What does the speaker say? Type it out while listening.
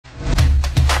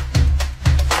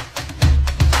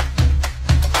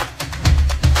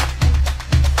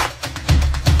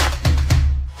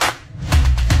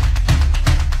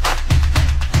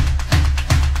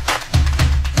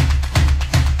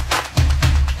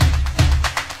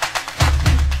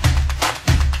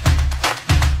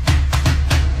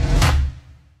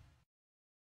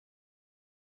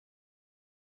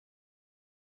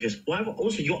Because why?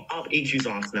 Also, you're up EQ's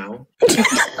ass now.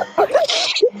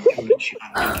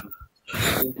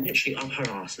 You're literally up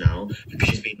her ass now because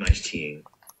she's being nice to you.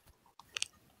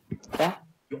 Yeah.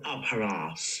 You're up her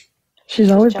ass.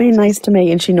 She's always been nice to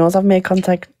me, and she knows I've made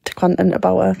content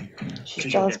about her. She's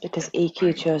jealous because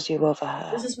EQ chose you over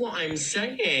her. This is what I'm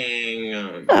saying.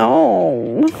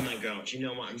 Oh. Oh my god, do you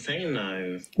know what I'm saying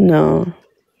though? No.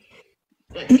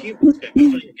 Like, if you want to get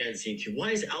fully against EQ,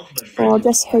 why is Elphaba friendly? Oh,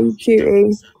 that's so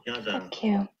cutie. Thank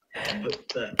you.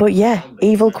 But yeah,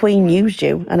 Evil Queen used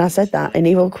you, and I said that, and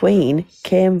Evil Queen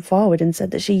came forward and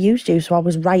said that she used you, so I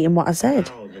was right in what I said.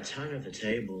 Wow, the turn of the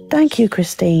table. Thank you,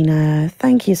 Christina.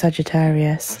 Thank you,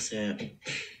 Sagittarius. That's it.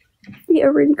 Feet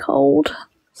are really cold.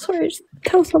 Sorry, just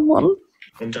tell someone.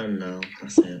 I'm done now.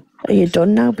 That's it. Are you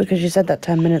done now? Because you said that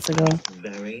 10 minutes ago.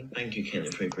 Very. Thank you,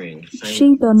 Caitlin, for agreeing.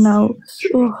 She done now.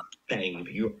 Oh. Babe,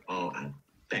 you are a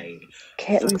babe.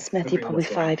 Caitlin Smith, you're probably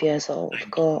 5 years old.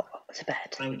 Go to bed.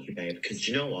 Thank you, babe. Because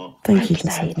do you know what? Thank you,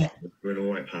 Christina. You're an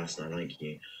alright person. I like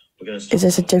you. We're gonna Is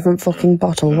this a different fucking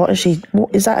bottle? What is she?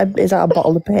 What, is that a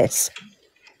bottle of piss?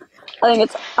 I think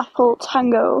it's Apple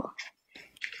Tango.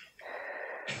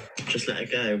 Just let her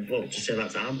go. Well, just say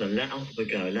that's Amber. Let Elphaba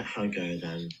go. Let her go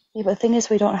then. Yeah, but the thing is,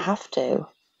 we don't have to,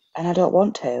 and I don't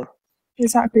want to.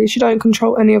 Exactly. She don't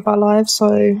control any of our lives,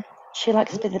 so she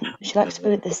likes to be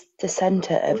the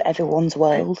centre of everyone's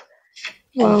world.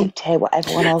 Well, and dictate what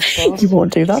everyone else does. You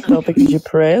won't do that though because you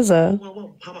praise her.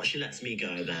 Well, how about she lets me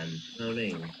go then? You know what I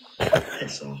mean?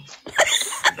 Piss off.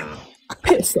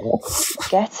 Piss off.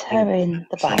 Get her in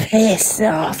the box. Piss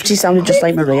off. She sounded just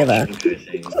like Maria there.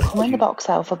 Come in the box,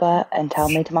 Elphaba, and tell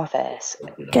me to my face.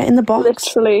 Get in the box.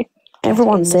 Literally.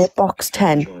 Everyone say box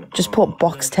 10. Just put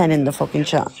box 10 in the fucking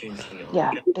chat.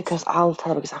 Yeah, because I'll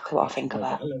tell them exactly what I think of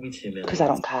her. Because I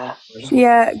don't care.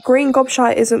 Yeah, Green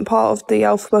Gobshite isn't part of the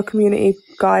Elphaba community,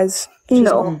 guys.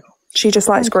 No. She just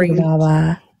likes green.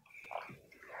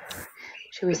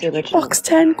 She was the original. Box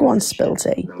 10, go on,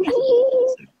 Spilty.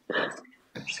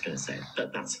 I'm just going to say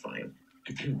that that's fine.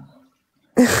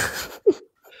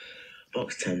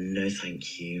 Box 10, no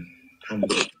thank you. I'm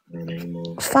not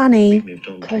anymore. Fanny.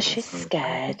 Because she's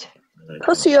scared.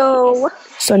 Pussyo.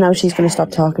 So now she's going to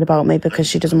stop talking about me because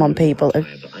she doesn't want people to...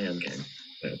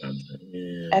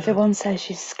 Everyone says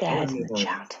she's scared in the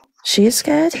chat. She is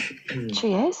scared?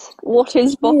 She is. What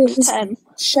is box 10?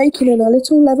 Shaking in her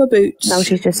little leather boots. No,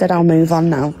 she's just said I'll move on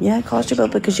now. Yeah, of course you will,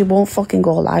 because you won't fucking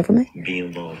go live with me. Be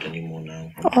involved anymore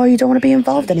now. Oh, you don't want to be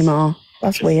involved anymore?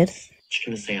 That's weird. She's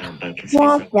going to say I'm bad.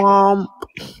 Womp womp.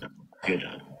 You're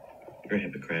done. You're a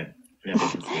hypocrite.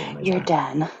 You're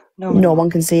done. No one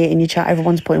can see it in your chat.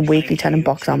 Everyone's putting weekly 10 in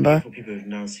box Amber. People have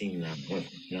now seen that.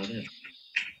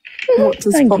 What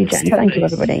does Thank you, box Jenny. 10? Thank you,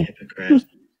 everybody. Hypocrite.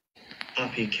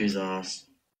 Up EQ's ass.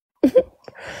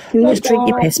 Just drink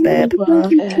your piss, babe.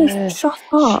 Shut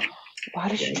up. Why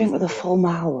did she drink with a full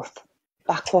mouth?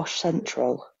 Backwash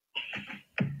Central.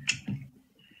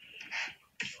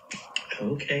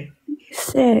 Okay.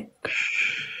 Sick.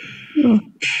 Do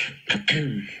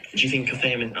you think you're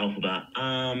famous, Elphaba?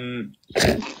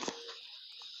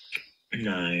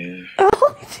 No.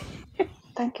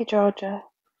 Thank you, Georgia.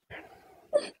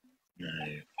 No.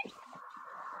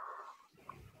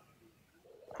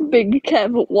 Big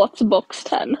Kev, what's box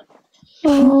 10?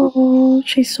 Oh,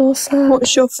 she's so sad.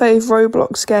 What's your favourite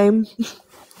Roblox game?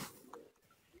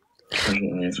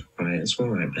 It's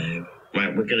alright, babe.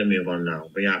 Right, we're gonna move on now.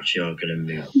 We actually are gonna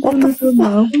move. What the fuck?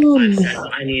 I said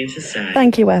what I needed to say.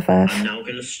 Thank you, FF. I'm now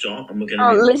gonna stop and we're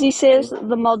gonna move Lizzie says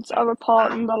the mods are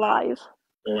reporting the live.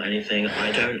 or anything.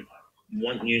 I don't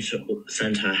want you to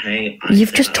send her hate.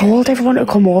 You've just told everyone to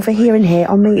come over here and hate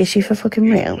on me. Is she for fucking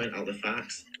real? Point out the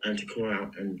facts and to call her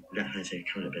out and let her take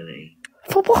accountability.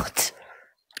 For what?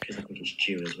 Because I think it's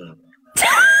due as well.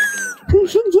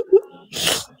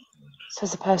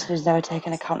 Says the person who's never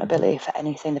taken accountability for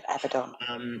anything they've ever done.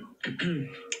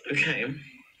 Okay.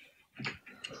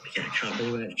 Yeah, I can't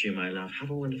believe it's due, my love. Have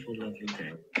a wonderful, lovely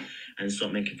day. And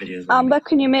stop making videos. Amber,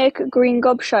 can you make Green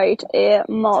Gobshite a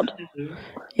mod?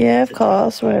 Yeah, of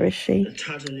course. Where is she?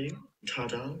 Tadaloo.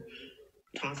 Tada.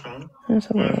 Tata. Let's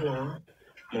have a look. Revoir.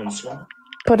 Bonsoir.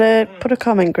 Put a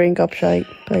comment, Green Gobshite,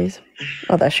 please.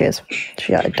 Oh, there she is.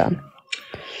 She had it done.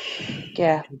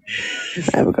 Yeah.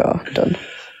 There we go. Done.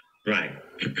 Right.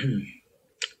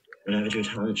 Whenever do a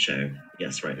talent show.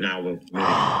 Yes, right now we're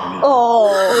Oh.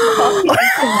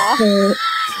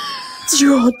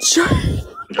 Georgia.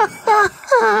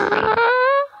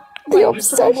 The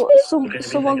obsession.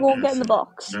 Someone go and get in the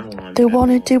box. They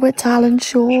want to do a talent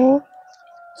show.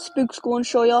 Spooks, go and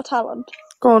show your talent.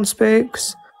 Go on,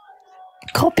 Spooks.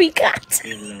 Copycat.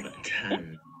 We love at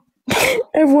 10.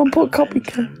 Everyone put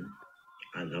copycat.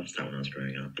 I loved that when I was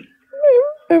growing up.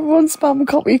 Everyone spam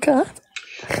copycat.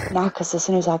 Nah, because as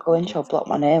soon as I go in, she'll block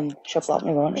my name. She'll block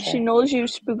me, won't She she? knows you,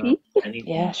 Spooky.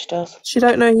 Yeah, she does. She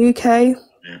don't know UK.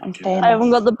 I'm I haven't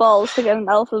famous. got the balls to get an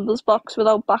Elphaba's box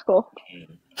without backup.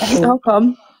 How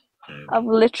come? I've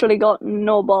literally got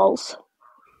no balls.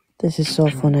 This is so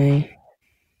funny.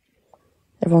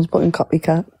 Everyone's putting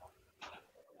copycat.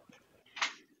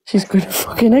 She's going to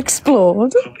fucking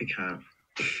explode. Copycat.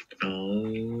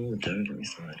 Oh, don't get me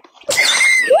started.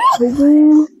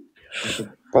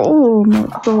 Oh my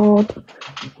god.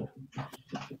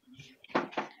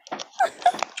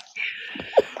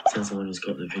 Says the one who's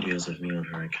got the videos of me on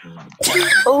her account.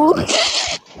 Oh.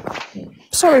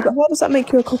 Sorry, but how does that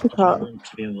make you a copycat? I want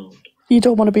to be involved. You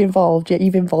don't want to be involved, yet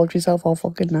you've involved yourself all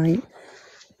fucking night.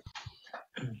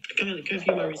 Go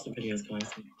view my recent videos,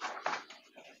 guys.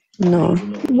 No,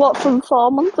 What, from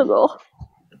 4 months ago?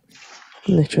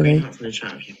 literally. That's in the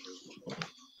chat if you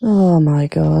Oh my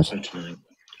god. want tonight.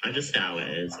 I just say how it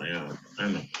is.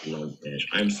 I'm a blonde bitch.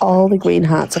 I'm All the green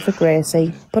hearts are for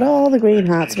Gracie. But all the green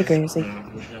hearts are for Gracie.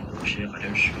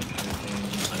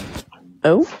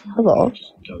 Oh, hello.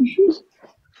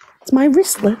 It's my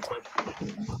wristlet.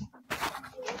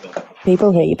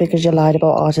 People hate you because you lied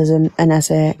about autism,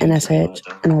 NSA, NSH,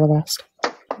 and all the rest.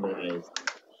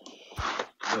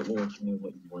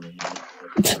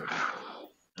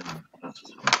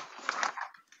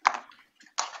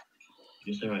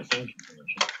 You say right, thank you so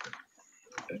much.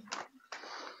 Okay.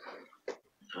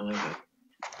 I like that.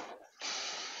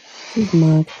 She's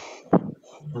mad.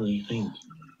 What do you think?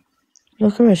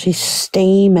 Look at her, she's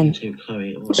steaming. Too,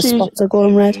 Chloe. The spots are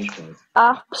going red.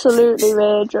 Absolutely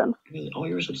raging. Oh,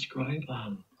 you're a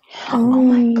subscriber.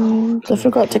 Oh, I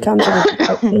forgot to cancel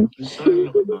the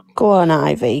subscription. Go on,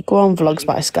 Ivy. Go on, Vlogs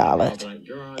by Scarlett.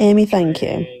 Amy, thank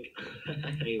you.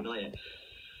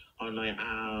 On night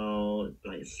out,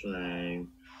 like slow.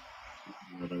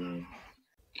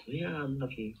 Yeah, I'm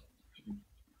lucky.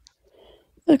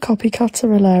 The copycats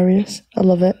are hilarious. I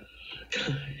love it.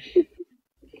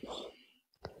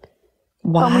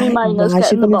 Why How many minors is get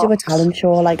she in the going to do a box? talent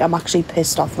show? Like, I'm actually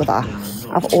pissed off with that.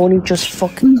 I've only just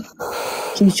fucking...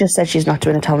 She's just said she's not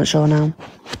doing a talent show now.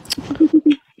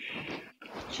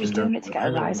 She's doing it to get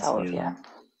a rise out of you.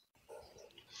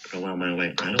 Go out my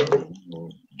way. I don't know.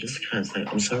 Just kind of like,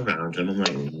 I'm so random. I'm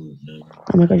like, no.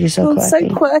 Oh my god, you're so quirky.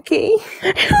 So quirky.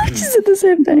 I just said the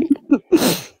same thing.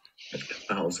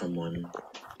 Battle someone.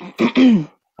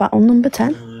 Battle number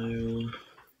 10. No.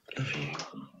 Love you.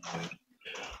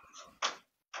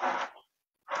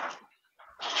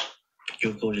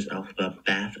 Your gorgeous Elphaba,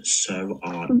 Beth, so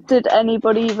odd. Did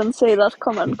anybody even say that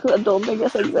comment? Because I don't think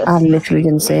it exists. I literally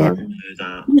didn't say it.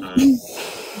 That,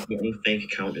 any fake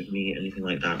account of me, anything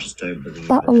like that, just don't believe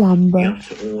Battle it. Lambert. You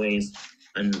have to always,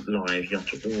 and live, you have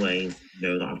to always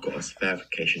know that I've got a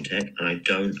verification tick, and I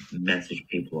don't message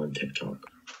people on TikTok.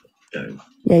 Don't.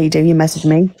 Yeah, you do. You message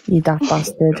me, you daft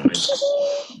bastard.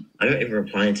 I don't even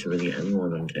reply to really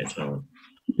anyone on TikTok.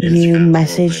 You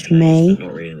messaged me.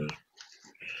 Not really.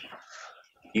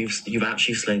 You've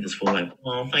actually slayed this for like,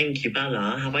 oh, thank you,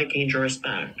 Bella. Have I gained your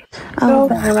respect? Oh,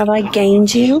 Bella, have I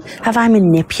gained you? Have I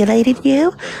manipulated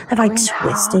you? Have I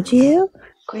twisted you?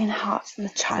 Green hearts in the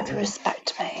chat to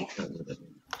respect me.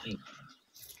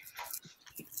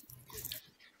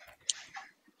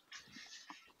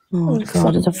 Oh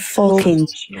god, it's a fucking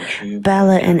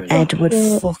Bella and Edward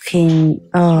fucking.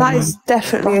 Oh, That is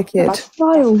definitely a kid. That's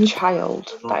a child.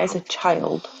 That is a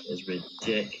child. It's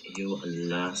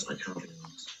ridiculous. I can't be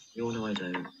honest. You all know I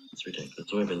don't. It's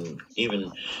ridiculous. Or even,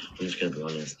 I'm just going to be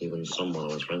honest, even someone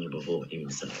I was friends with before even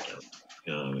said I don't.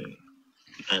 You know what I mean?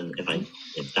 And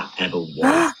if that ever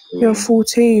was. You're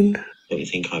 14. Don't you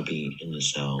think I'd be in the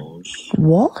cells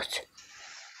what?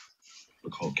 for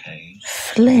cold case?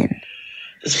 Flynn.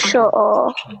 Shut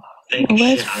up. Fake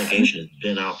Where's shit allegation has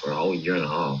been out for a whole year and a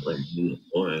half. Like,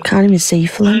 boy. Can't even see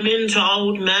Flynn. I'm into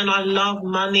old men. I love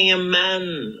money and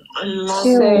men. I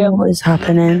love What is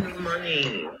happening?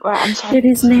 money. Right, I'm sorry. It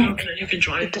is Nick. You can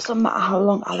drive It doesn't matter how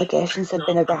long allegations have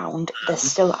been around, they're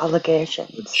still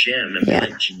allegations. gym and Yeah.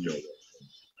 let you know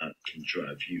I can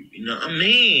drive you. You know what I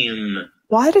mean?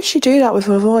 Why did she do that with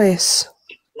her voice?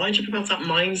 Why'd you put that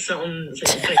mindset on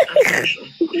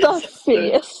fake That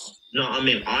face. No, I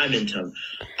mean I'm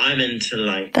into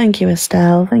like Thank you,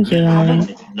 Estelle. Thank you, Lara.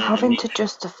 Having to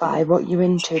justify what you're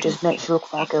into just makes you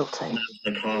look more guilty.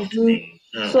 the craft to me.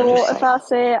 No, So if I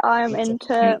say I'm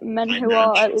into men who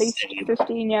are at least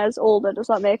 15 years older, does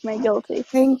that make me guilty?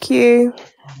 Thank you.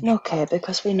 Okay,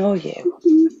 because we know you.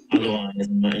 otherwise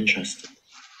I'm not interested.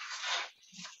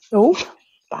 Oh,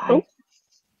 Bye.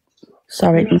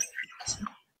 Sorry,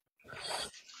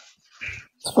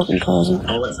 It's fucking causing.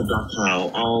 Oh, it's a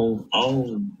blackout.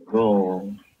 Oh, raw.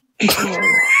 I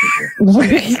don't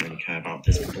really care about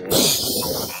this ball.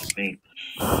 About me.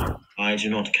 I do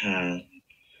not care.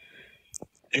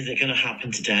 Is it going to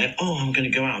happen today? Oh, I'm going to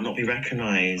go out and not be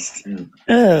recognised.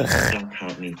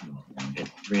 Blackout means it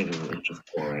really is just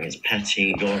boring. It's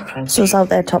petty. You're petty. So it's out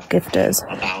there, top gifters.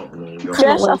 About me.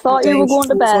 Jess, I thought you were going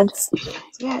to bed.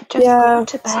 Yeah, just go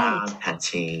to bed. Sad,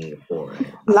 petty,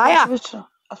 boring. Liar.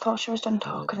 I thought she was done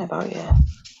talking about you.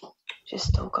 She's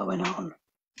still going on.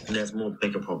 And there's more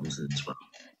bigger problems than this one.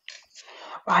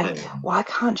 Right, why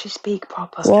can't she speak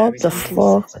proper? What the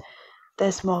fuck?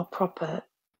 There's more proper.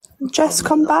 Just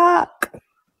come back.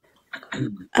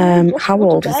 How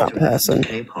old is that person?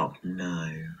 K-pop?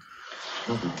 No.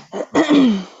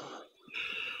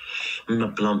 I'm a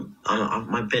blunt.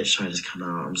 My bitch side has come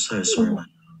out. I'm so sorry, man.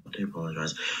 I do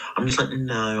apologise. I'm just like,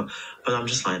 no. But I'm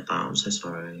just like that. I'm so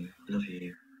sorry. I love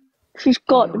you. She's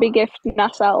got to be gifting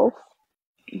herself.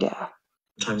 Yeah.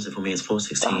 What time is it for me? It's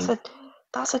 4:16.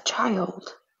 That's a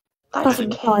child. That's a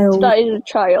child. That is a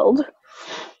child.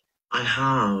 I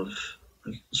have.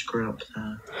 Screw up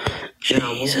there.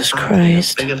 Jesus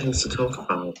Christ. Bigger things to talk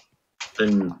about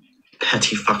than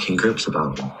petty fucking groups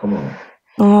about them. Come on.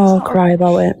 Oh, I'll cry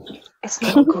about it. It's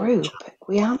not a group.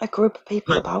 We aren't a group of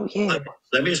people about you.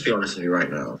 Let me just be honest with you right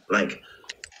now. Like,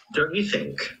 don't you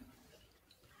think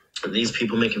these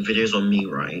people making videos on me,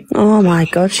 right? Oh my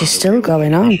god, she's still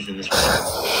going on.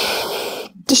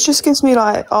 This just gives me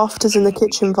like afters in the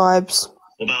kitchen vibes.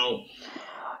 About.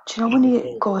 Do you know when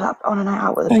you go on a night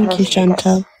out with a Thank person you,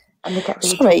 Chantal. and they get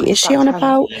really Sorry, drunk, is she on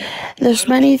about... There's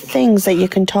many things that you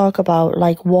can talk about,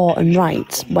 like war and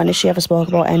rights. When has she ever spoke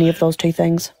about any of those two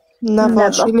things?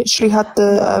 Never. She literally had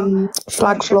the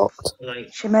flag flopped.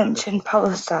 She mentioned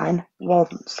Palestine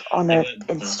once on her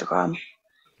Instagram.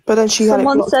 But then she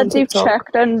Someone had it said they've TikTok.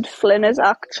 checked and Flynn is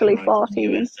actually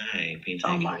 14.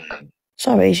 Oh my god.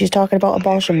 Sorry, she's talking about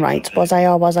abortion rights. Was I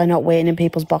or was I not waiting in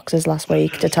people's boxes last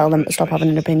week to tell them to stop having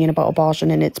an opinion about abortion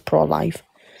and it's pro-life?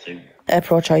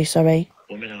 Pro-choice, sorry.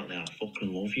 Women out there, I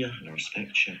fucking love you and I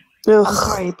respect you. I'm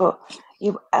sorry, but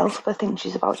Elphaba thinks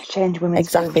she's about to change women's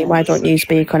Exactly, why don't you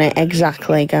speak on it?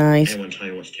 Exactly, guys. Anyone tell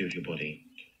you what to do with your body?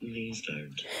 Please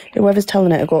don't. Whoever's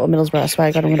telling her to go to Middlesbrough, I swear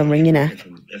to God, I'm going to ring your neck.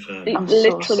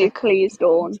 Literally, please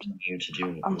don't.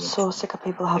 I'm so sick of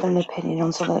people having an opinion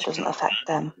on something that doesn't affect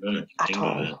them at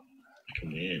all.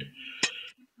 Weird.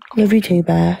 Love you too,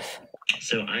 Beth.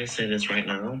 So I say this right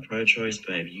now, pro-choice,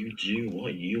 babe. You do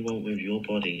what you want with your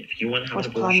body. If you want to have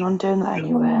an abortion, planning on doing that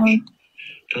anyway.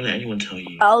 Don't let anyone tell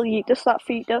you. I'll eat us that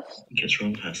fetus. I think it's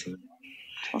wrong, personally.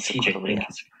 CJ, Do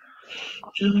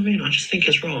you know what I mean? I just think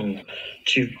it's wrong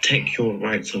to take your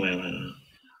rights away like that.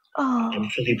 Oh. I'm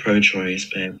fully pro-choice,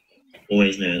 babe.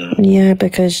 Always know that. Yeah,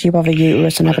 because you have a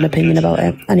uterus and have an opinion about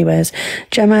it. Anyways,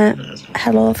 Gemma,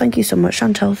 hello, thank you so much.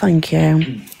 Chantal, thank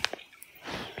you.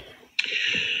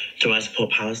 Do I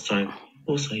support Palestine? Of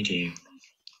course I do.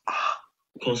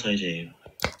 Of course I do.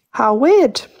 How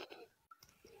weird.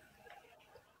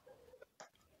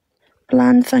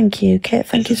 Bland, thank you. Kit,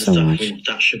 thank you so much.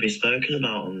 That should be spoken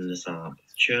about on this app.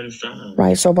 Do you understand?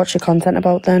 Right, so what's your content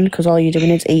about then? Because all you're doing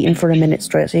is eating for a minute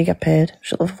straight so you get paid.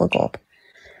 Shut the fuck up.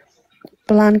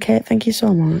 Bland, Kit, thank you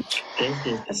so much. This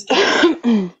is the stuff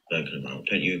spoken about,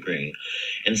 don't you agree?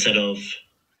 Instead of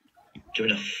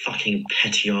doing a fucking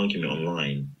petty argument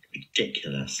online.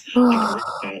 Ridiculous.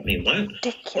 I mean, why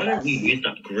don't you use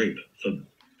that group for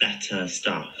better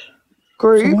stuff? So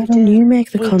why don't you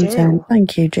make the content?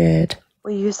 Thank you, Jade.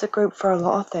 We use the group for a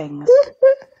lot of things.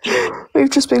 We've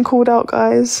just been called out,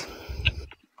 guys.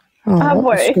 Oh,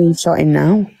 what are screenshotting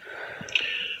now?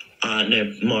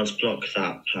 No, Mars, block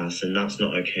that person. That's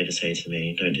not okay to say to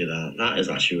me. Don't do that. That is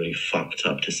actually really fucked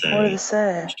up to say. What did they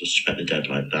say? Disrespect the dead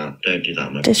like that. Don't do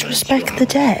that, my Disrespect the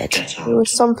dead? There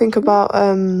was something about,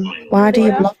 Why do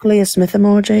you block Leah Smith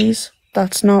emojis?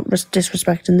 That's not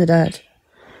disrespecting the dead.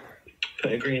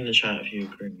 Put agree in the chat if you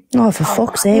agree. Oh, for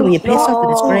fuck's sake, will you piss off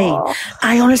with this green?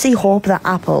 I honestly hope that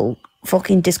Apple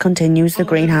fucking discontinues the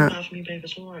green hat.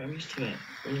 It's alright, I'm used to it.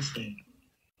 Honestly.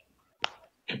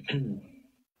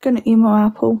 Gonna email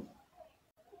Apple.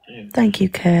 Thank you,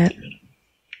 Kurt.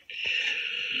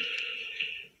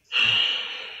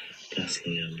 Bless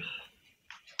Liam.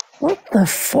 What the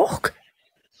fuck?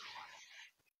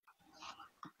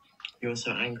 You're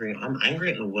so angry. I'm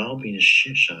angry at the world being a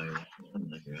shit show.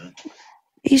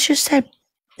 He's just said,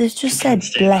 it's just said,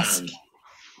 bless.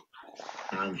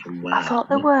 Banned from where? I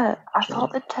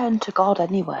thought they turned to God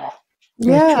anyway.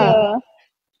 Yeah.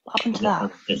 What happened to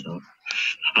that?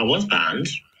 I was banned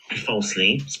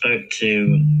falsely. Spoke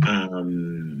to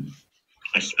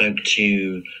I spoke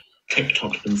to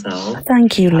TikTok themselves.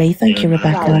 Thank you, Lee. Thank you,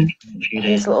 Rebecca. Right.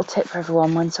 Here's a little tip for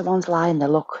everyone. When someone's lying, they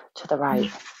look to the right.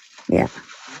 Yeah.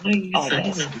 Why are you saying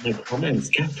Always. that in the comments?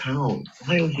 Get out.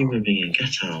 Why are you human being?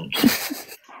 Get out.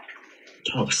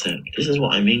 Toxic. This is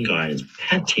what I mean, guys.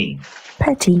 Petty.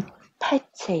 Petty.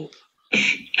 Petty.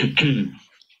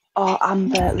 Oh,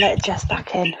 Amber, let Jess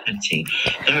back in. Petty.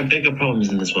 There are bigger problems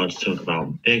in this world to talk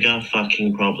about. Bigger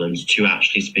fucking problems to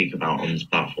actually speak about on this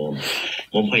platform.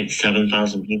 1.7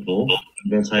 thousand people. I'm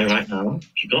going to tell you right now,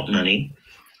 if you got money,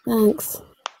 Thanks.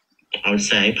 I would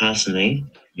say, personally,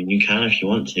 you can if you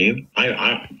want to.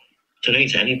 I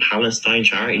donate to any Palestine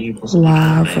charity you possibly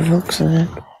Wow, can. for fuck's sake.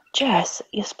 Jess,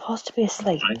 you're supposed to be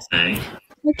asleep. I say.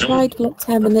 I tried for like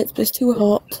 10 minutes, but it's too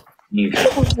hot. You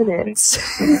 10 minutes?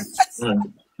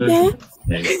 Yeah.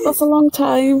 That's a long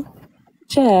time.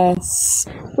 Jess.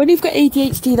 When you've got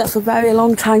ADHD, that's a very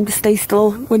long time to stay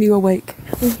still when you're awake.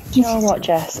 Do you know what,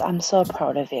 Jess? I'm so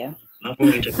proud of you. I've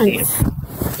already donated.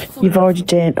 You've already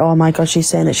done. Oh my god, she's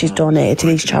saying that she's donated to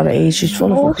these charities. She's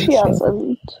full of Oh, fucking she shit.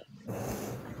 hasn't.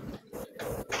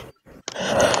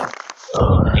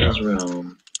 Israel.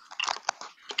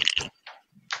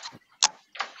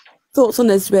 Thoughts on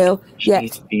Israel? Yeah.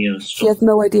 She has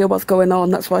no idea what's going on.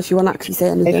 That's why she won't actually say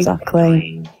anything.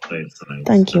 Exactly. Both sides.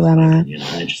 Thank you, That's my Emma. opinion,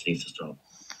 and it just needs to stop.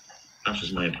 That's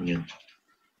just my opinion.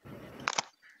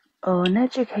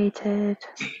 Uneducated.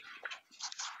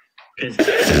 Because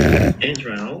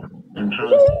Israel and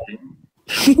Palestine,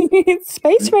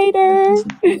 Space Raider.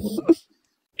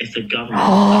 it's the government that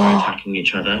are attacking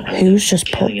each other. And Who's just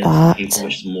put killing innocent that? people,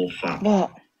 which is more fact.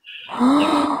 What?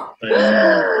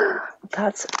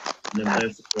 That's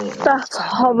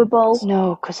horrible.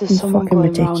 No, because there's It's someone fucking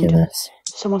going round. ridiculous.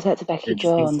 Someone said to Becky It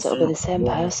just needs Jones, to it'll be the stop. same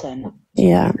Yeah. person.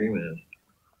 Yeah. I agree with.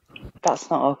 That's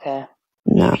not okay.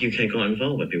 No. If UK got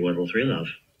involved, it'd be World War III, love.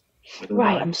 We'd all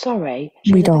Right, die. I'm sorry.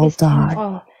 We'd all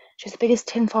die. She's the biggest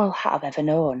tinfoil hat I've ever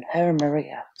known. Her and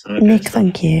Maria. So okay, Nick, stop.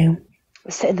 thank you.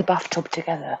 We sit in the bathtub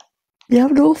together. You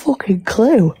have no fucking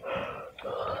clue.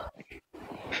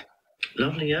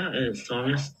 Lovely, yeah, it's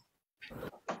honest.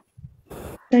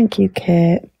 Thank you,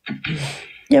 Kate.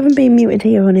 You haven't been muted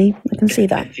here, honey. I can see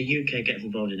that. If the UK gets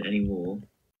involved in any war,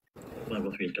 World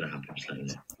War III is going to happen, just let you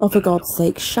know. Oh, for God's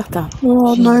sake, shut up.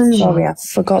 Oh no! Sorry, I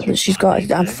forgot that she's got.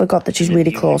 I forgot that she's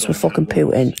really close with fucking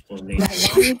Putin.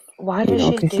 Why does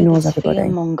she because she do knows this everybody.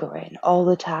 fear-mongering all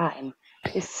the time?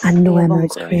 This I know, Emma,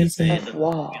 it's fear-mongering crazy. of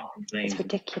war. It's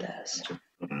ridiculous.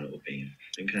 About it will be.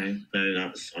 Okay, so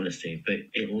that's honesty, but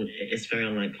it's very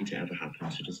unlikely to ever happen.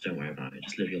 So just don't worry about it.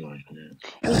 Just live your life in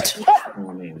it. You know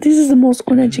what I mean? This is the most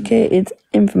uneducated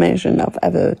information I've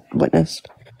ever witnessed.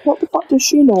 What the fuck does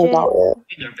she know about it?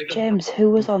 You know, bigger James, who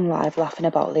was on live laughing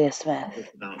about Leah Smith? problems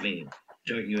about me.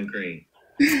 Don't you agree?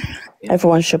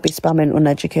 Everyone should be spamming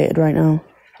uneducated right now.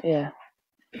 Yeah.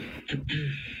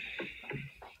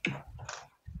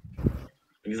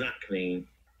 Exactly.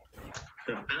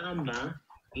 So Amber,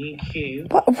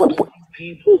 EQ, What?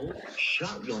 people,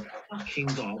 shut your fucking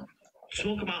gob.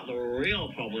 Talk about the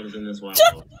real problems in this world.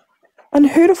 And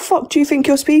who the fuck do you think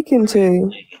you're speaking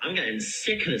to? I'm getting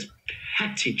sick of this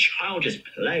petty, childish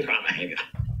playground behaviour.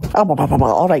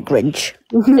 All right, Grinch.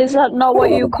 Is that not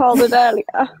what you called it earlier?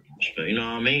 But you know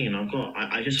what I mean?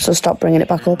 I just... So stop bringing it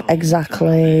back up.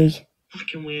 Exactly.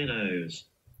 Fucking weirdos.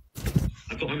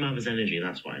 I've got my mother's energy,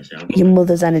 that's why I say. Your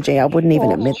mother's energy. I wouldn't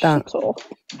even admit that.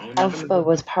 Elphaba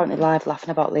was apparently live laughing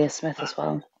about Leah Smith as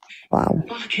well. Wow.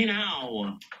 Fucking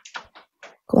hell!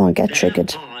 Go on, get triggered.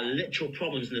 There are literal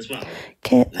problems in this world.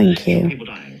 Kate, thank Literal you. people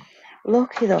dying.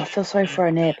 Lucky though, I feel sorry for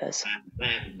her neighbours.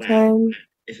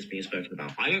 This is being spoken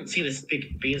about. I don't see this being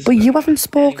But spoken you haven't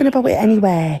spoken about it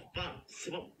anywhere. But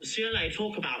CLA,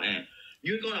 talk about it.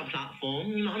 You got a platform,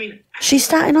 you know what I mean? She's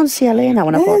starting on CLA now,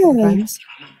 and I've got some friends.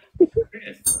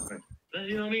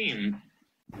 You know what I mean?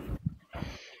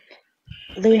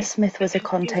 Leah Smith was a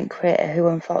content creator who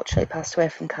unfortunately passed away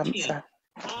from cancer.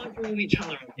 Arguing with each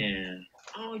other here.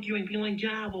 Arguing, being like,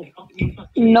 yeah, well, fuck you,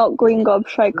 Not Green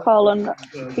Gobshite calling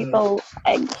people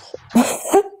eggs.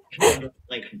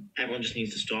 Like, everyone just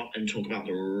needs to stop and talk about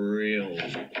the real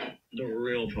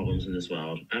problems in this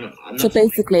world. So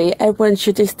basically, everyone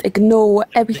should just ignore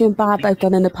everything bad they've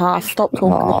done in the past. Stop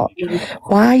talking.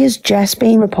 Why is Jess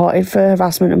being reported for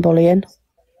harassment and bullying?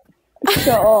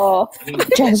 Sure.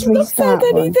 Jess, restart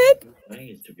one.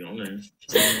 Ways, to be honest.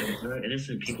 There's no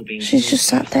innocent people being She's just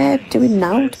sat there doing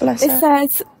now, bless It her.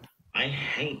 says I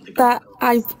hate the that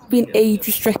I've been age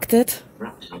restricted.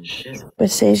 wrapped in shit. But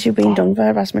it says you've been done for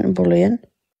harassment and bullying.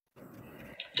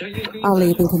 Don't you agree? I'll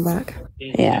leave and come back.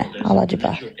 Being Yeah, killed, I'll add you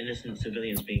there's back. innocent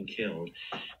civilians being killed,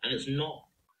 and it's not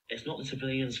It's not the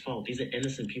civilians' fault. These are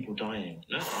innocent people dying.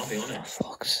 No, I'll be honest. For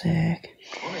fuck's sake.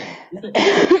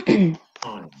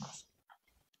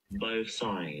 Both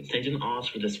sides. They didn't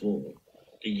ask for this war.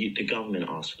 The government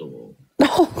asked for the war.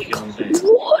 Oh, You know what I'm saying?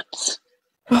 What?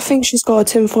 I think she's got a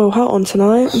tinfoil hat on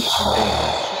tonight.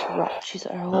 She's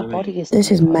her whole body is.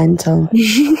 this is mental.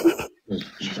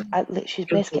 She's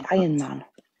basically Iron Man.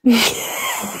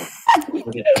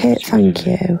 Kate, thank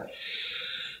you.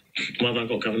 Well, I've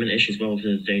got government issues. Well,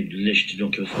 they literally do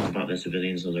not give a fuck about their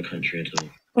civilians or their country at all.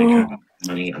 They care about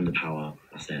money and the power.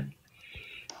 That's it.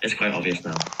 It's quite obvious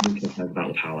now. We care about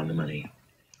the power and the money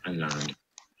and land.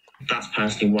 That's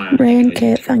personally why Rain,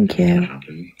 Kate, thank you.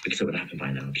 Happen, because it would have happened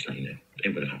by now, just let you know.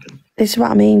 It would have happened. This is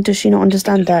what I mean. Does she not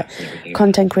understand that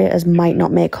content creators might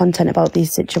not make content about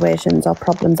these situations or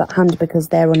problems at hand because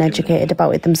they're uneducated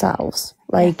about it themselves?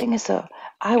 Like, the thing is though,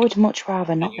 I would much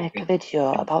rather not make a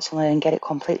video about something and get it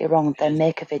completely wrong than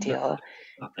make a video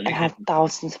and have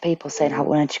thousands of people saying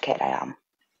how uneducated I am.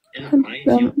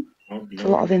 It's a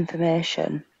lot of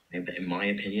information. But in my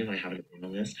opinion, I have an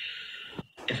opinion on this.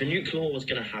 If a nuclear war was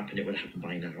going to happen, it would happen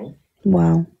by now.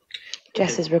 wow.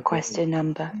 Jess is requesting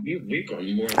number. We've got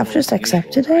more. I've just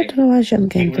accepted it. I don't know why she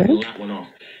hasn't came through. That one off.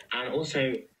 And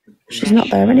also, She's not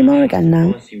there anymore again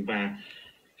now.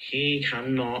 He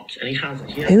cannot, and he has.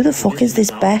 Who the fuck is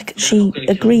this Beck? She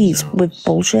agrees with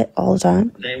bullshit all the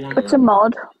time. It's a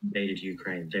mod. Invaded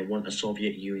Ukraine. They want a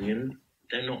Soviet Union.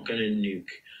 They're not going to nuke,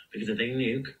 because if they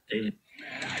nuke, they.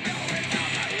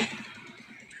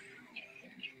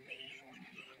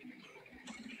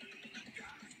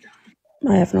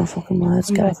 I have no fucking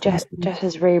words, guys. Jess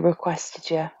has re-requested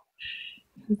you.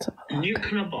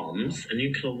 Nuclear bombs and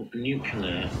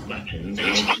nuclear weapons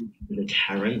are a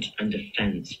deterrent and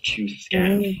defense to scare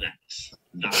and flex.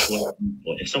 That's what.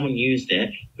 If someone used it,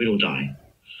 we'd all die.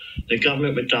 The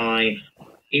government would die.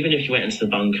 Even if you went into the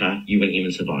bunker, you wouldn't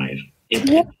even survive.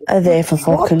 Are they for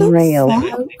fucking real?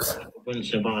 Wouldn't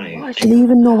survive. Do they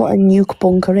even know what a nuke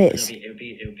bunker is? It would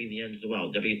be the end of the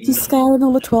world. She's scaring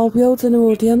all the 12-year-olds in her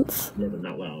audience. Live in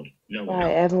that world. No one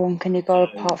Right, everyone, can you go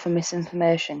apart from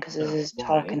misinformation? Because this is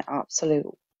talking absolute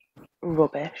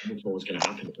rubbish. What was going to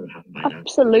happen? It would happen by now.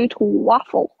 Absolute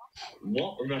waffle.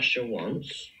 What Russia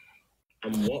wants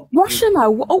and what Russia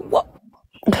now? What?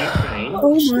 Ukraine.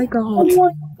 Oh my god.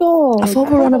 I thought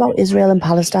we were on about Israel and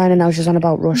Palestine and now she's on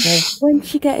about Russia. When did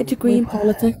she get a degree in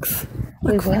politics?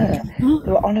 We were.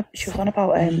 She was on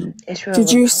about Israel.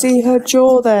 Did you see her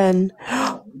jaw then?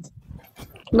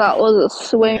 That was a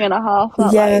swing and a half.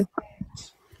 Yeah.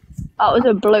 That was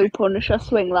a blue Punisher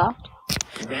swing left.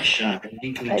 Russia.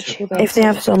 If they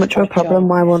have so much of a problem,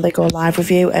 why won't they go live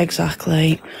with you?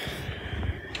 Exactly.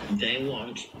 They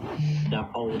want the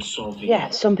old Soviet. Yeah,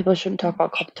 some people shouldn't talk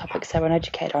about topics they're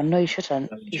uneducated on. No, you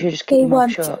shouldn't. You should just keep They your mouth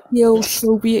want shut. the old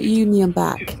Soviet Union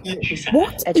back.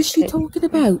 What is she talking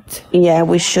about? Yeah,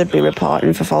 we should be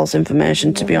reporting for false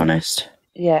information, to be honest.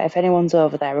 Yeah, if anyone's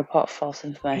over there, report false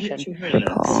information.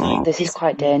 Report. This is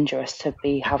quite dangerous to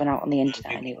be having out on the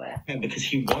internet anyway. Because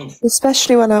he wants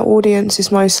Especially when our audience is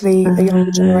mostly a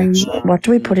younger generation. What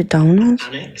do we put it down as?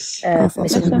 annex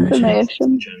False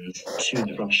information. Misinformation.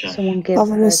 to Russia. Someone give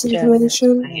Other her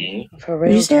misinformation. for Did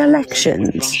you real. say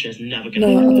elections? Russia's never going No,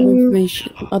 to other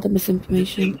information. Other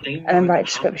misinformation. And then write a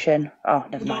description. Oh,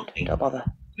 never mind. Don't bother.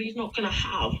 He's not going to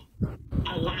have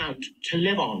a land to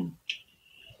live on.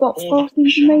 What, Or false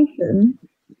Russia. information? Do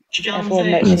you get what Everyone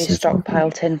I'm makes saying? you stockpile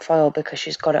tin foil because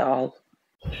she's got it all.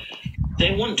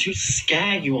 They want to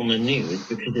scare you on the news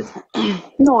because it's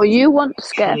No, you want to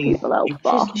scare people out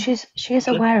far. She is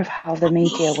aware of how the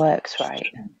media works, right?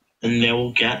 and they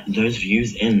will get those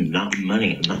views in, that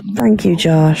money, and that. Thank you,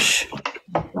 Josh.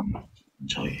 I'll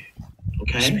tell you.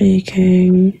 Okay?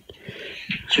 Speaking.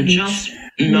 So just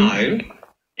know,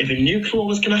 if a nuclear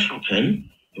was going to happen,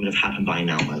 it would have happened by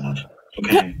now, my love.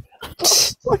 Okay?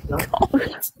 Oh my god.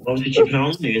 Obviously, keep it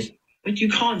on the news. But you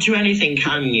can't do anything,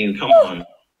 can you? Come on.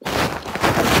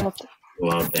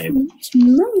 Well, babe.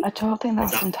 I don't think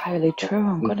that's entirely true,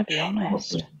 I'm going to be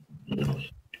honest.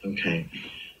 Okay.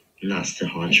 And that's the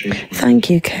hard truth. Thank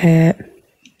you, Kate.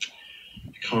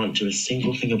 You can't do a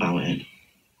single thing about it.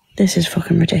 This is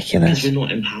fucking Because ridiculous. we're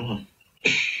not in power.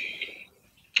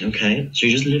 Okay? So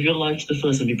you just live your life to the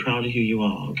fullest and be proud of who you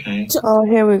are, okay? Oh,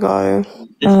 here we go.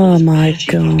 Oh my petty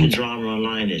fucking God. drama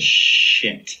online is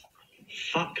shit.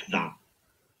 Fuck that.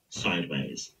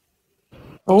 Sideways.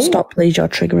 Oh. Stop, please, you're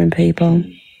triggering people.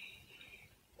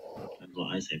 That's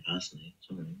what I say personally.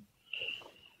 Sorry.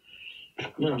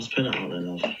 No, I'm just putting it out there,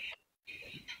 love.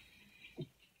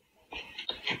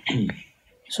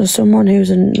 So someone who's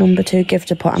a number 2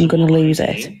 gifter put, I'm going to lose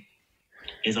it.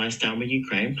 is I stand with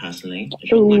Ukraine personally.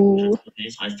 Ooh.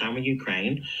 I stand with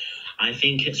Ukraine. I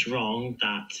think it's wrong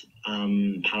that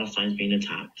Palestine's being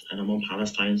attacked, and I'm on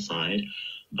Palestine's side.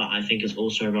 But I think it's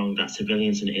also wrong that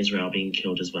civilians in Israel are being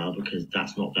killed as well, because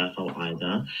that's not their fault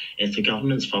either. It's the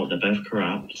government's fault. They're both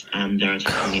corrupt, and they're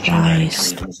attacking each other and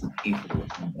killing innocent people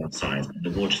on both sides. And the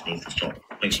war just needs to stop.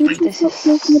 She was just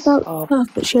talking about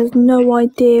stuff that she has no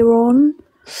idea on.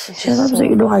 She has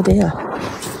absolutely no idea.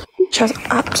 She has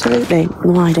absolutely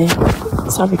no idea.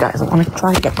 Sorry guys, I want to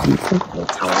try and get comfy.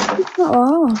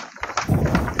 Oh.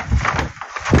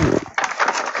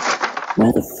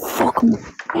 Where the fuck am I?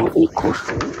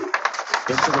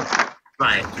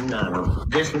 Right, no.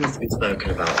 This needs to be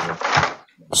spoken about.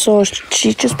 So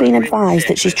she's just been advised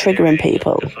that she's triggering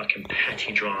people. The fucking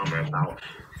petty drama about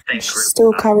She's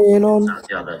still carrying on.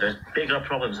 the other. There's bigger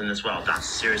problems in this world that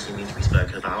seriously need to be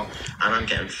spoken about, and I'm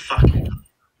getting fucking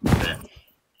it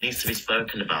needs to be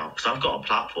spoken about because I've got a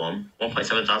platform.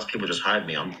 1.7 thousand people just heard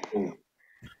me. I'm cool.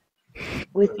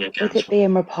 With it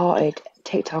being reported,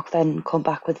 TikTok then come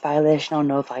back with violation or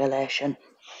no violation.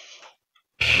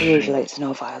 Usually it's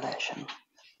no violation.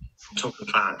 I'm talking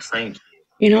facts, thank you.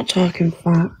 You're not talking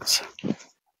facts.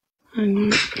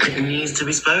 It needs to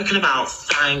be spoken about,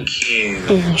 thank you.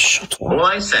 Oh, shut up. All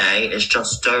I say is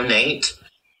just donate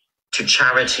to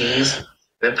charities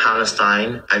in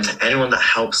Palestine and to anyone that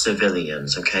helps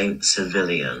civilians, okay?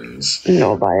 Civilians.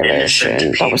 No violation.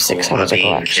 Innocent That was 6 people hours are ago,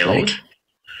 being actually. killed,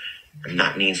 and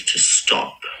that needs to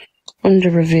stop. Under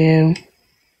review.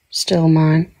 Still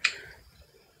mine.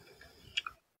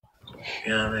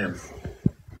 Yeah, I mean.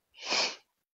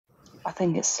 I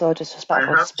think it's so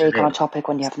disrespectful to speak on a topic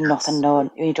when you have nothing known,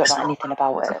 you don't know anything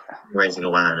about it. Raising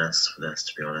awareness for this,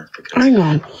 to be honest. Because Hang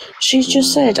on. She's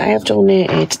just said I have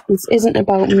donated. This isn't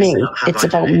about me. It's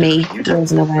about me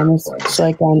raising awareness. So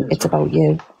again, it's about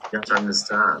you. you have to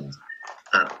understand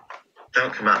that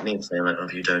don't come at me and say, like,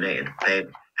 have you donated? Babe,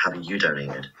 have you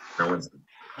donated? No one's...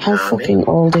 How fucking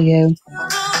old are you?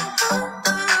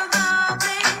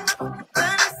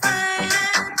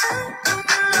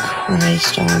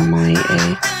 Christ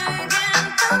almighty.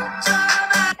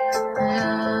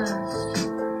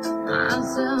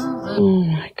 Oh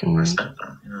my god. I respect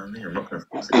that, you know what I mean? I'm not going to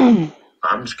force it.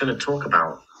 But I'm just going to talk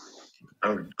about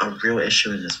a real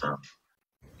issue in this world.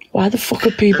 Why the fuck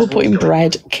are people putting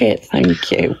bread? Kit,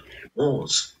 thank you.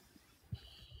 Wars.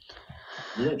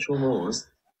 Literal wars.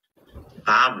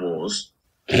 Bad wars.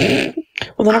 Well,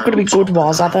 they're not going to be good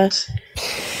wars, are they? It's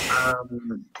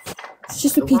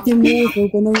just repeating wars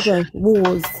over and over.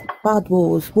 Wars. Bad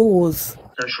wars. Wars.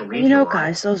 Social media. You know,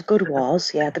 guys, those good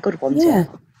wars, yeah, the good ones. Yeah.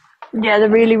 Yeah, the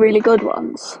really, really good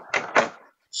ones.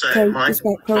 So, Okay, my just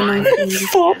like pronouns.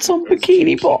 Thoughts on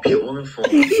bikini bottom. you're all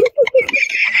informed on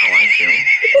how I feel.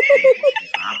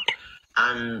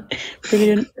 And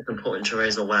Brilliant. it's important to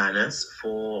raise awareness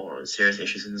for serious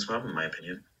issues in this world, in my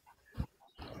opinion.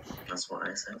 That's what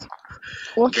I said.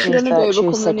 What's she Yeah. gonna do? Virtue Become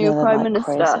the new signaling Prime like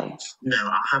Minister? crazy. No,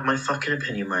 I'll have my fucking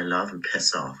opinion, my love, and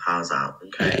piss off. How's that?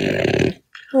 Okay.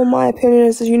 Well, my opinion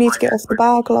is that you need to get off the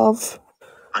bag, love.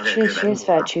 I don't agree with She any is of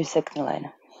that. virtue signalling.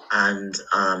 And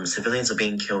civilians are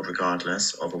being killed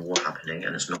regardless of a war happening,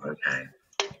 and it's not okay.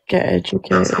 Get That's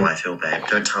educated. how I feel, babe.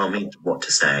 Don't tell me what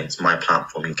to say. It's my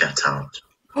platform. You get out.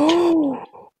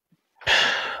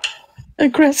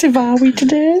 Aggressive are we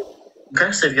today?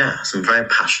 Aggressive, yes. I'm very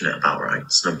passionate about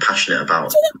rights, and I'm passionate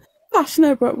about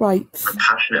rights. I'm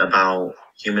passionate about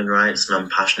human rights, and I'm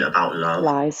passionate about love.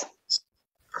 Lies.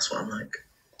 That's what I'm like.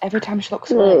 Every time she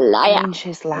looks away, Liar. I mean,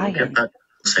 she's lying.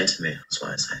 Say to me. That's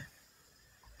what I say.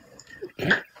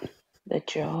 The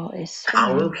jaw is I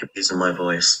swinging. will keep using my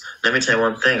voice. Let me tell you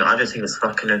one thing. I don't think it's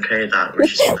fucking okay that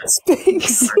Rishi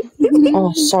Speaks.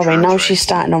 Oh, sorry, now she's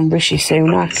starting on Rishi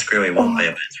Sunak. Screwy one way,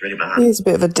 but it's really bad. He's a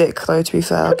bit of a dick, though, to be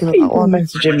fair. I'll give it that one.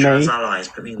 Messaging me. Trans allies,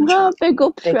 put me in the No, chat. big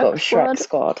up Big up Shrek Shrek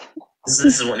Squad. Squad. This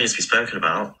is what needs to be spoken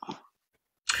about.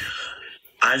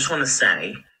 I just want to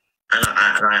say, and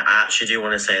I actually do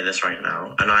want to say this right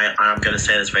now, and I'm going to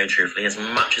say this very truthfully, as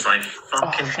much as I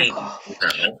fucking hate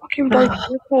you now,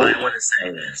 I want to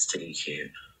say this to EQ.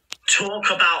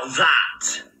 Talk about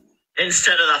that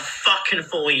instead of the fucking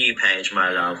For You page, my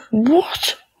love.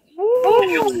 What?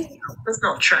 That's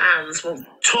not trans. Well,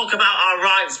 talk about our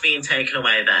rights being taken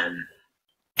away then.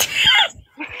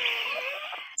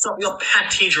 Stop your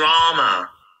petty drama.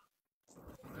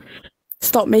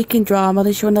 Stop making drama.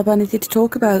 They shouldn't have anything to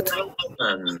talk about.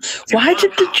 Why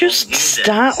did they just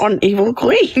start on Evil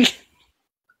Queen?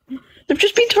 They've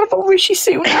just been talking about Rishi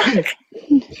Sunak.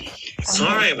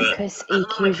 Sorry, but Because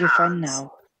EQ's your friend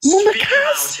now. Mama speak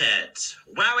Cass. about it.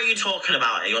 Where are you talking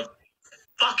about it? You're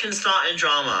fucking starting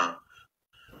drama.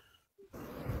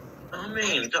 I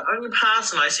mean, the only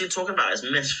person I see talking about is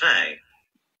Miss Faye.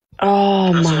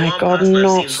 Oh That's the my one God, person I've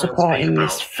not seen someone speak supporting about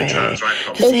Miss the Faye. trans right The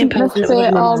problem. same Isn't Miss person that Faye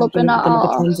was all up in her another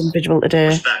arse? trans individual today.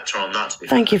 Respect her on that, to be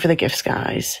Thank fair. you for the gifts,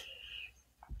 guys.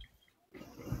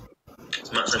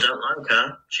 As much as I don't like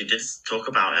her, she did talk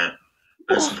about it.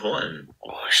 That's important.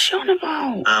 What's she on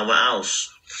about? What else?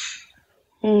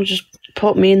 Oh, just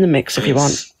put me in the mix if you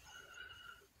want.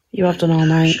 You have done all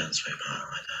night.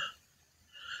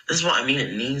 This is what I mean.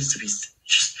 It needs to be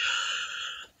just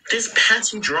this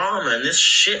petty drama and this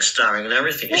shit stirring and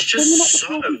everything. It's just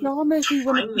so drama if you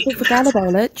want tiny to forget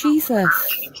about it. Jesus.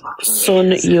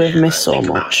 Son, you have missed so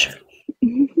much.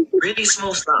 Really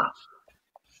small stuff.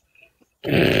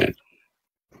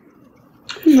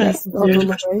 Yes,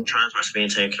 Trans rights being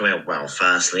taken away. Well,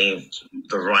 firstly,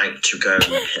 the right to go and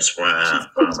piss where I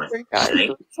say.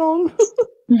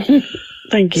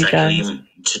 Thank you, guys. Secondly,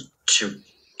 to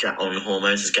get on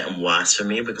hormones is getting worse for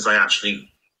me because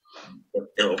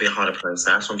it will be a harder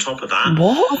process. On top of that,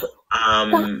 What?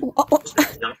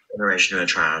 the younger generation who are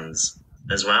trans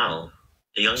as well.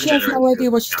 The younger She has generation. no idea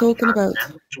what she's talking about. Their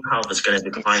mental health is going to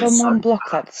Did decline. someone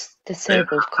block that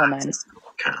disabled comment?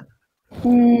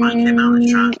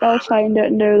 I'll find it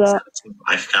and do that.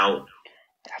 I felt.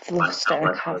 I've lost it.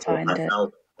 I can't find it.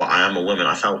 Well, I am a woman.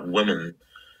 I felt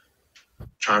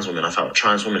trans women. I felt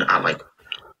trans women at like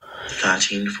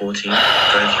 13, 14,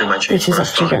 going through my change. This is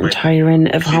actually getting tiring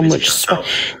of how much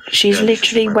she's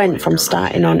literally went from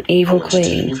starting on Evil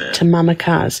Queen to Mama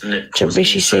Kaz to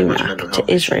Rishi Sunak to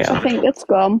Israel. I think it's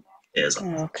gone.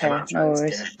 Okay, no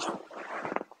worries.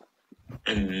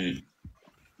 And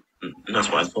that's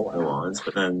what I thought I was,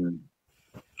 but then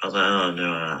I was like, oh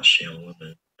no, I'm actually a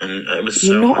woman. And it was so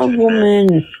You're not a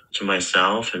woman. To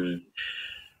myself and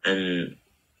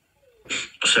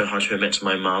so hard to admit to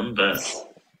my mum, but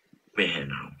we're here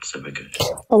now, so we're good.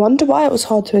 I wonder why it was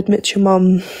hard to admit to your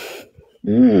mum.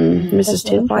 Mrs.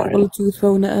 Tilbury.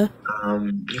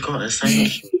 You gotta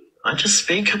say, I just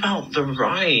speak about the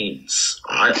rights.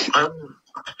 I'm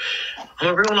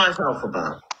a real life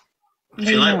Elphaba. If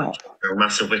you like, you're a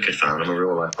massive Wicked fan. I'm a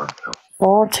real life Elphaba.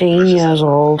 14 years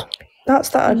old. That's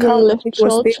that account people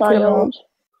were speaking about.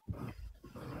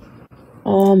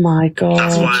 Oh my God.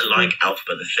 That's why I like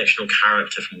Elphaba, the fictional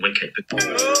character from Wicked.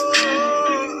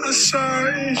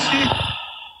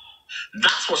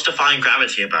 That's what's Defying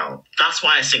Gravity about. That's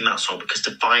why I sing that song, because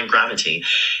Defying Gravity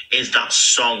is that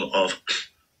song of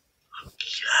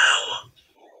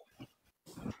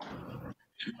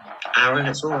Aaron,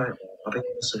 it's alright.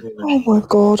 Oh my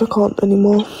God, I can't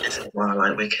anymore. This is why I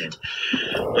like Wicked.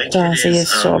 Darcy is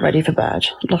so ready for bed.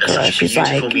 Look at her, she's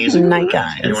like, night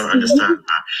guys. Anyone understand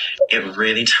that? It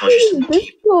really tells you some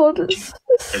deep important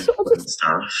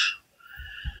stuff.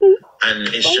 And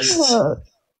it's just...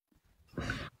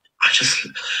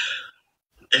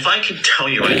 if I could tell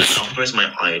you right now, Elphaba is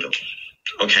my idol.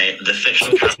 Okay, the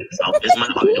fictional character itself is my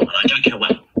idol, and I don't care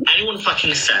what anyone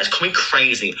fucking says. Call me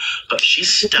crazy, but she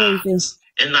stands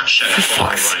in that show for my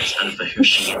rights and for who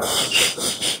she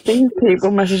is. These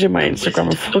people messaging my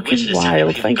Instagram are fucking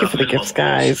wild. Thank you for the gifts,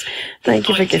 guys. Thank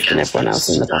you for gifting everyone else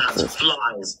in the boxes.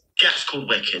 Flies, gets called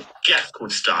Wicked, gets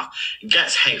called stuff,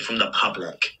 gets hate from the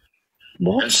public.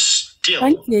 What? And still,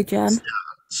 thank you, Jen.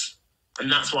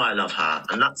 And that's why I love her.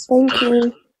 And that's thank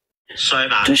you. So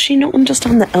bad. Does she not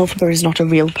understand that Elphaba is not a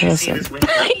real person?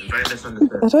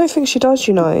 I don't think she does,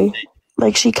 you know.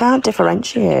 Like, she can't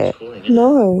differentiate.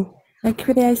 No. Thank you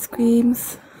for the ice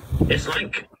creams. It's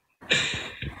like...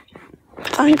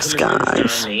 Thanks,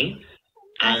 guys.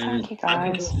 Thank you,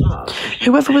 guys.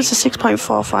 Whoever was the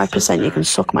 6.45%, you can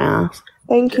suck my ass.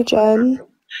 Thank you, Jen.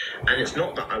 And it's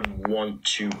not that I want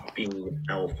to be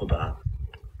Elphaba.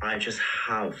 I just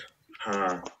have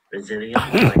her resilience.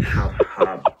 I have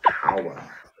her power.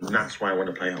 And that's why I want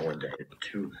to play her one day.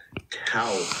 To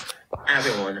tell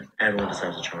everyone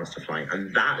deserves a chance to fly.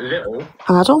 And that little...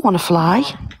 I don't want to fly.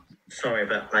 Sorry,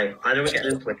 but like, I don't get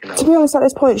this quick enough. To be honest, at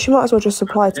this point, she might as well just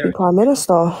apply to be Prime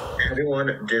Minister.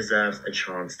 Everyone deserves a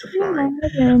chance to fly.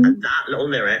 And that little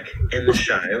lyric in the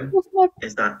show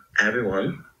is that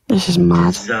everyone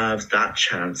deserves that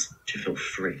chance to feel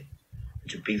free,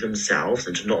 to be themselves,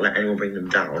 and to not let anyone bring them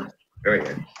down.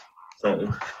 Period.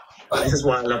 So, this is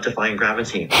why I love Defying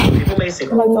Gravity. People may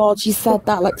think, oh my God, she said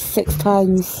that like 6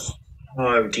 times.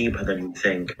 So deeper than you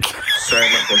think. So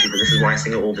much more deeper. This is why I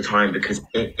sing it all the time, because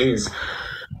it is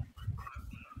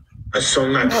a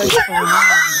song that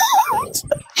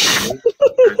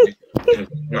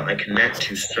I connect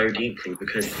to so deeply,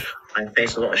 because I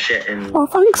face a lot of shit in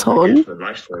thanks, hon.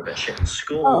 Life story, but shit in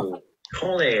school,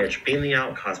 college, being the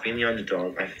outcast, being the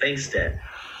underdog. I faced it.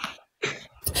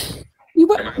 You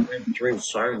And I went through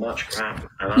so much crap.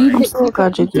 I'm so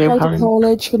glad you do, go to Karen.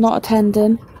 college for not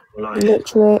attending.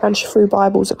 Literally, and she threw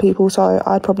Bibles at people, so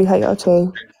I'd probably hate her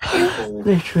too. People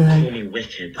Literally. call me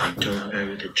wicked. I don't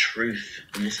know the truth.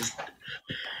 And this is...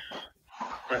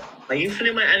 Are you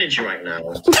feeling my energy right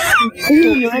now?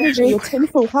 Your energy, your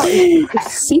tinfoil hat is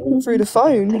seeping through the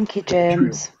phone. Thank you,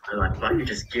 James. Like, if I could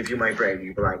just give you my brain,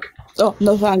 you'd be like... Oh,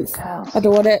 no thanks. Girls. I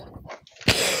don't want it.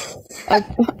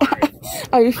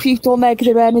 I refute all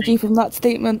negative energy from that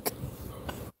statement.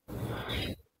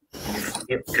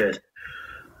 Good.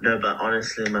 No, but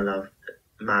honestly, my love,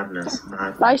 madness.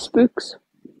 Bye, spooks.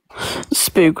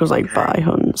 Spook was like, bye,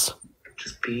 Huns.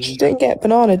 Just be... She didn't get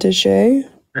banana, did she?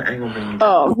 Hang on, when you...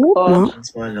 Oh, God. No,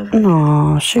 That's why I love her.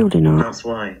 no, surely not. That's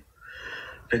why.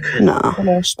 Because... No. And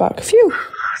I was back. Phew.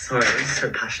 Sorry, I'm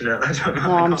so passionate. I don't know.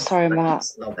 No, I I'm can't- sorry, I Matt.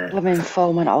 just love it. Let me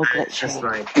phone went all It's just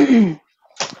glitchy. like...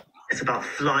 it's about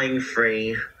flying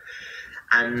free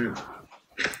and...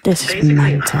 This is Basically,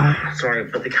 mental. sorry,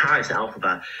 but the character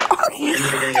Elphaba, in the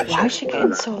beginning of the Why show, is she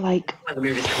getting so, like, when the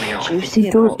movie's coming out, juicy She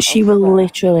about will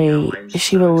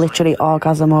Elphaba? literally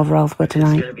orgasm over Elphaba there's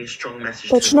tonight. going to be a strong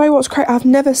message But to you know what's crazy? I've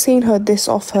never seen her this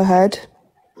off her head.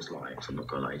 people's lives. I'm not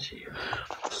going to lie to you.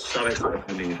 So excited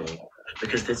for the movie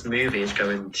because this movie is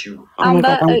going to. Oh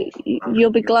my Amber, God,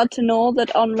 you'll be glad to know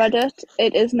that on Reddit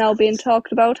it is now being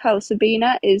talked about how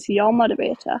Sabina is your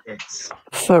motivator. It's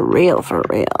For real, for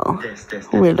real. this.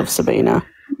 We love Sabina.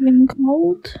 Being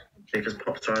cold. Biggest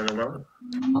pop star in the world.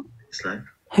 It's like.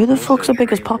 Who the fuck's the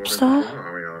biggest pop star?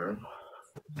 Ariana.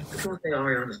 People think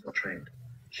Ariana's not trained.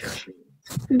 She actually.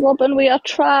 Robin, we are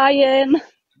trying.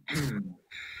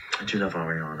 I do love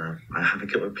Ariana. I have a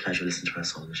guilty pleasure listening to her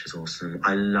song. She's awesome.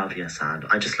 I love Yes and.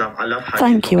 I love her.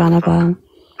 Thank you, Annabelle.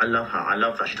 I love her. I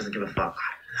love that she doesn't give a fuck.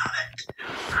 I love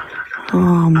it.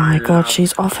 Oh my God,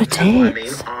 she's off her You know what I mean?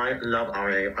 tits. I love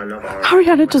Ariana. I love Ariana.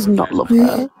 Ariana does not love her.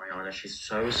 Ariana, she's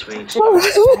so sweet.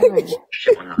 Scary.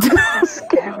 Shit on her. That's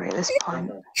scary at this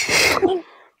point.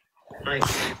 Like,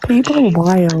 People are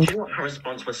wild. do you know what her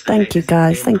response was to Thank the you, haters?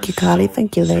 guys. It Thank was you, Carly. so-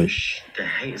 Thank you, so Lee. the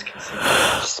haters can see.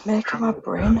 Just making my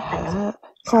brain hurt.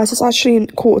 Guys, it's actually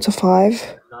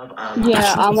 4:45.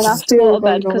 Yeah, I'm gonna have to Still go to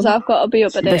bed going because on. I've got to be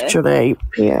up at 8. Literally,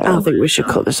 Yeah. I think we should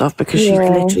cut this off because she's Yeah.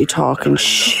 literally talking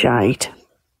shite.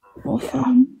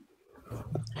 Awesome.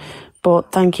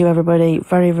 But thank you, everybody,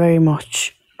 very, very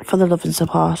much for the love and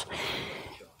support.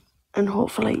 And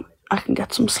hopefully I can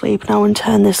get some sleep now and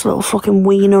turn this little fucking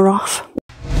wiener off.